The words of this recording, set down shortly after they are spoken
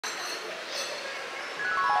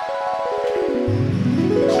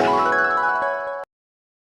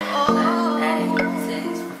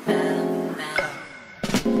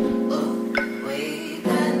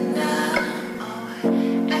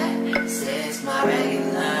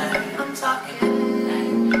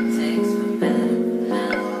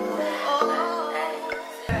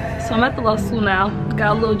So I'm at the law school now.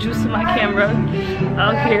 Got a little juice in my camera.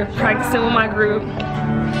 Out here practicing with my group.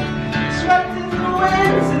 Swept in the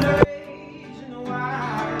winds and the rage and the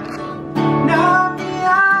wild. Now I'm the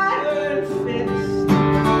iron fist.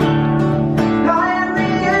 Now every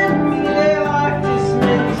enemy they are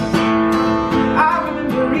dismissed. I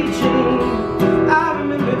remember reaching, I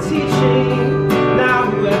remember teaching. Now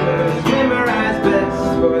whoever's memorized best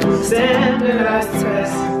for the standardized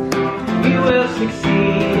test, you will succeed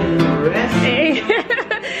in the rest. Hey,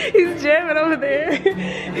 he's jamming over there.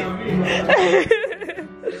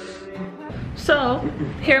 So,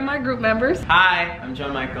 here are my group members. Hi, I'm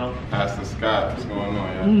John Michael. Pastor Scott, what's going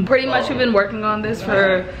on, y'all? Pretty much we've been working on this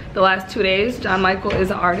for the last 2 days. John Michael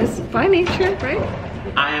is an artist by nature, right?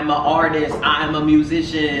 I am an artist, I am a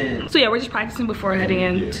musician. So yeah, we're just practicing before heading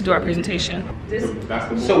in to do our presentation.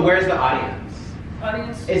 So where's the audience?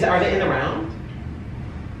 Audience? Are they in the round?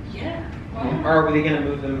 Yeah. Or are they gonna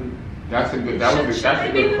move them? That's a good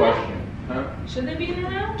question. Huh? Should they be in the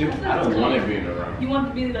round? Dude, I don't want to be in the round. You want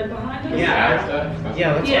to be like behind us? Yeah. That's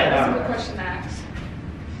Yeah, let's Yeah, find that's a out. good question to ask.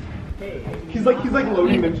 He's like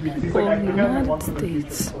loading them to me. He's like, I think I have one for the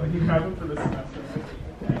United future. Like, you have them for the semester.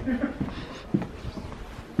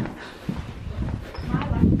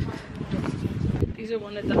 These are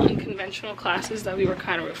one of the unconventional classes that we were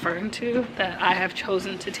kind of referring to that I have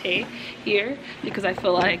chosen to take here because I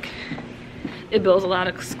feel like it builds a lot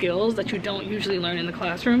of skills that you don't usually learn in the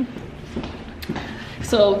classroom.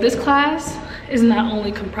 So this class is not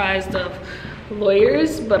only comprised of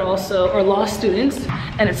lawyers but also, or law students,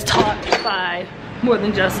 and it's taught by more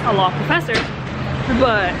than just a law professor,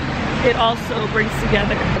 but it also brings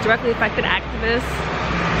together directly affected activists.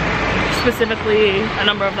 Specifically, a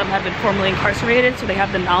number of them have been formerly incarcerated, so they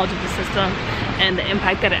have the knowledge of the system and the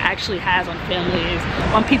impact that it actually has on families,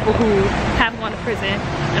 on people who have gone to prison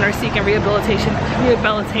and are seeking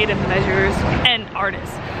rehabilitative measures, and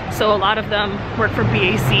artists. So a lot of them work for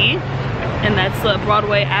BAC, and that's the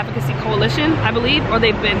Broadway Advocacy Coalition, I believe, or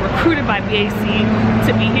they've been recruited by BAC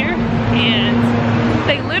to be here, and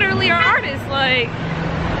they literally are artists. Like,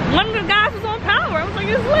 one of the guys was on Power. I was like,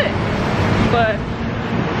 it's lit. But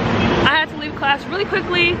I had to leave class really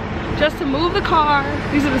quickly just to move the car.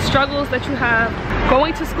 These are the struggles that you have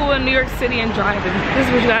going to school in New York City and driving. This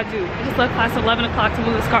is what you gotta do. I just left class at 11 o'clock to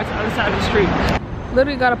move this car to the other side of the street.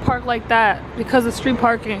 Literally gotta park like that because of street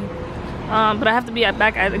parking. But I have to be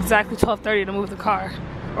back at exactly 12:30 to move the car,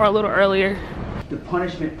 or a little earlier. The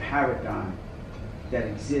punishment paradigm that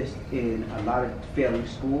exists in a lot of failing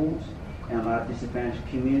schools and a lot of disadvantaged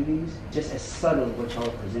communities, just as subtle as what y'all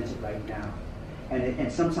presented right now. And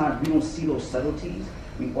sometimes we don't see those subtleties.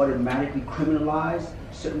 We automatically criminalize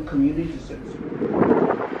certain communities and certain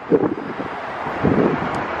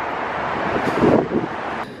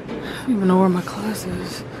I don't even know where my class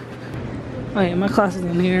is. Oh yeah, my class is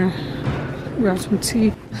in here. Grab some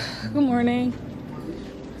tea. Good morning.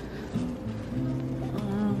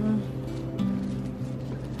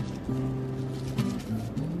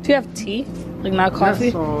 Do you have tea? Like not coffee?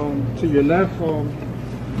 Yes, to your left are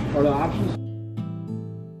the options.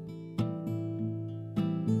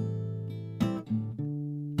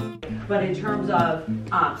 But in terms of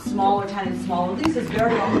smaller tenants, smaller leases,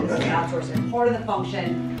 very often this is outsourced. And part of the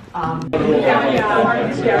function, we're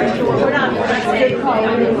not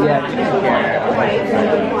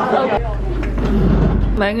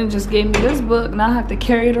Megan just gave me this book. Now I have to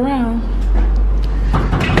carry it around.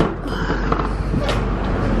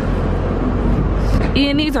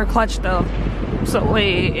 E&Es are clutch though. So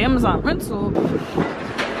wait, Amazon rental.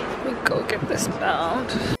 Let me go get this bound.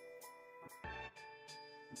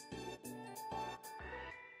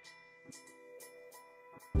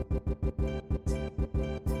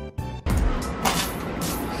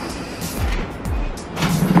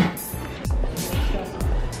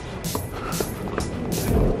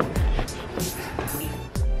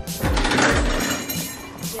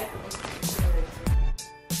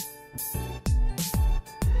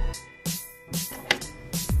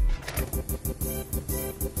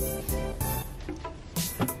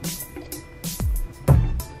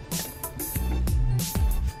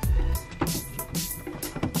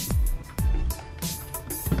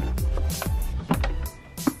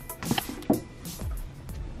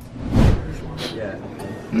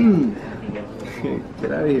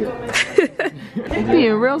 Get out of here.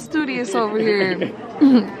 Being real studious over here.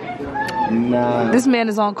 Nah. This man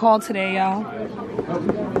is on call today, y'all.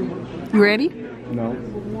 You ready? No.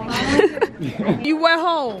 You went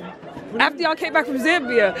home. After y'all came back from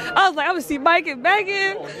Zambia, I was like, I'm gonna see Mike and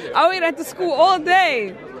Megan. I waited at the school all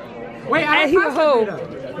day. Wait, and he was home.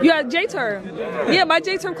 You got J-term. Yeah, my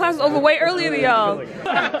J-term class was over way earlier than y'all.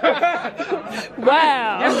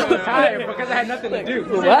 Wow. Because I had nothing to do.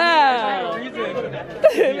 Wow.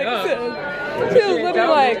 She was literally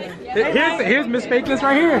like, Here's Miss Fakeness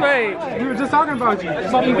right here. right. We were just talking about you.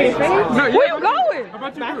 No, Where you going?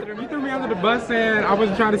 About you threw me under the bus saying I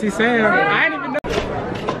wasn't trying to see Sam. I didn't even know.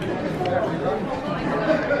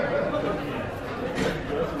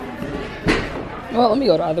 Well, let me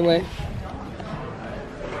go the other way.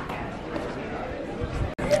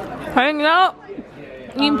 Hanging out,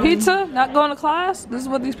 eating pizza, not going to class. This is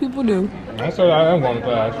what these people do. I said I am going to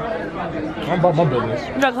class. I'm about my business.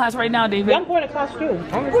 You got class right now, David. I'm going to class too.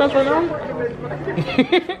 I'm in class right now.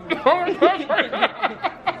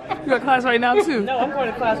 You got class right now too. No, I'm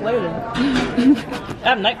going to class later. I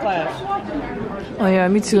have night class. Oh yeah,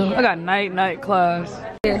 me too. I got night class.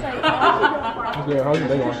 Yeah, how's your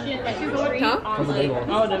day going? Huh? How's your day going?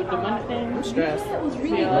 Oh, the money thing? I'm stressed. It was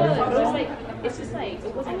really good. It was like, it's just like,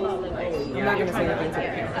 it wasn't about like, I'm not going to say anything to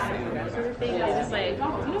you. sort of thing. It's just like, you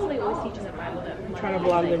know, they always teach in the Bible that money Trying to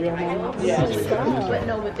vlog the real home. Yeah. but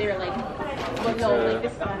no, but they're like, but no, like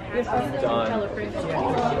this is tell a friend that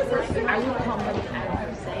I will come money out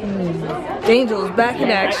of say. Angels back in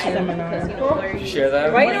action.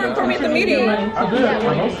 Why you didn't report me at the meeting?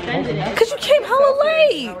 Cause you came hella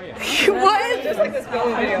late. What? Just like this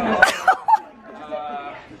building video.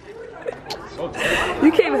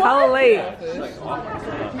 You came hella late.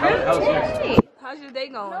 How's your day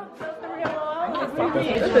going?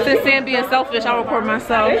 Since Sam being selfish, I'll report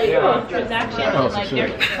myself. Transaction and like their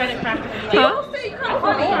credit practices. Huh?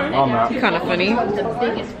 I'm not. Kind of funny.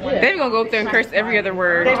 They're gonna go up there and curse every other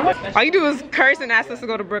word. All you do is curse and ask us to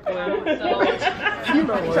go to Brooklyn. Try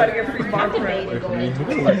to get free bar credit.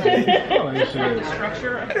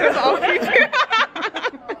 That's all we do.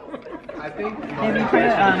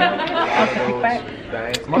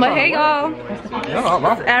 But hey y'all,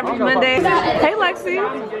 it's Average Monday. Hey Lexi.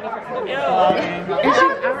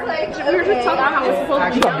 We were just talking about how it's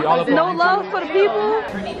supposed to be. No love for the people.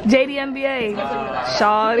 JDMBA.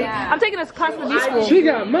 Shawty. I'm taking this class in the B school. She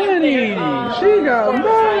got money. She got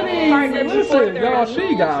money. Listen, y'all,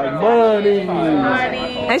 she got money.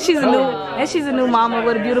 And she's a new mama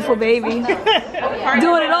with a beautiful baby.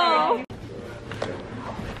 Doing it all.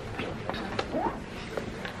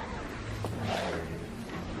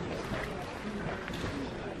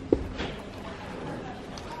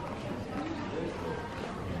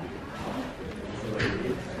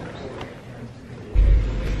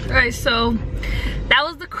 Alright, so that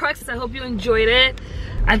was the crux. I hope you enjoyed it.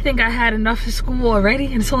 I think I had enough of school already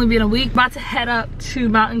and it's only been a week. About to head up to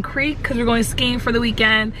Mountain Creek because we're going skiing for the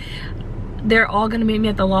weekend. They're all gonna meet me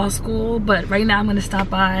at the law school, but right now I'm gonna stop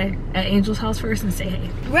by at Angel's house first and say hey.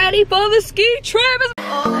 Ready for the ski trip?